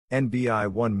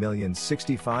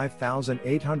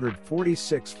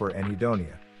NBI-1065846 for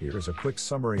Anhedonia. Here is a quick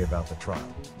summary about the trial.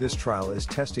 This trial is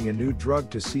testing a new drug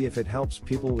to see if it helps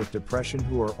people with depression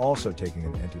who are also taking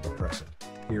an antidepressant.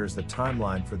 Here is the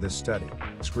timeline for this study.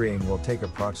 Screening will take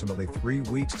approximately 3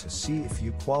 weeks to see if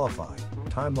you qualify.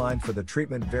 Timeline for the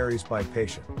treatment varies by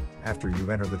patient. After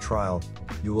you enter the trial,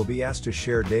 you will be asked to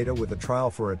share data with the trial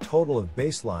for a total of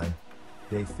baseline,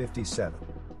 day 57.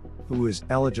 Who is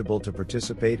eligible to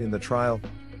participate in the trial?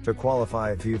 To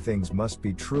qualify, a few things must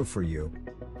be true for you.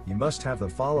 You must have the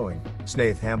following: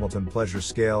 Snaith-Hamilton Pleasure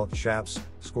Scale (SHAPS)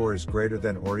 score is greater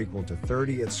than or equal to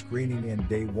 30 at screening and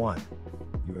day 1.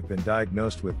 You have been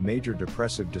diagnosed with major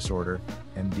depressive disorder,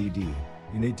 MDD.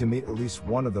 You need to meet at least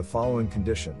one of the following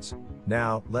conditions.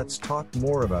 Now, let's talk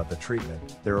more about the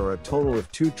treatment. There are a total of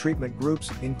 2 treatment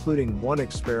groups, including 1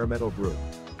 experimental group.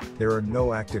 There are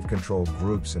no active control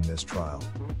groups in this trial.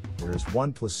 There is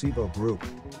 1 placebo group.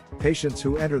 Patients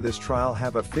who enter this trial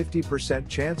have a 50%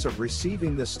 chance of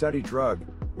receiving the study drug.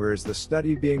 Where is the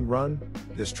study being run?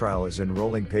 This trial is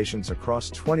enrolling patients across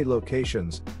 20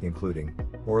 locations, including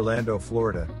Orlando,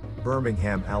 Florida,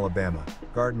 Birmingham, Alabama,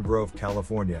 Garden Grove,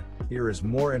 California. Here is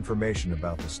more information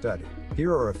about the study.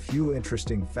 Here are a few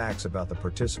interesting facts about the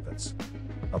participants.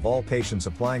 Of all patients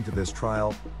applying to this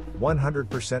trial,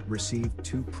 100% received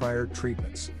 2 prior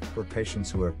treatments. For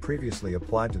patients who have previously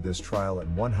applied to this trial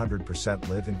and 100%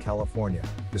 live in California.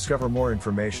 Discover more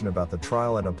information about the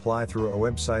trial and apply through our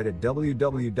website at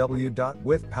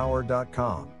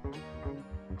www.withpower.com.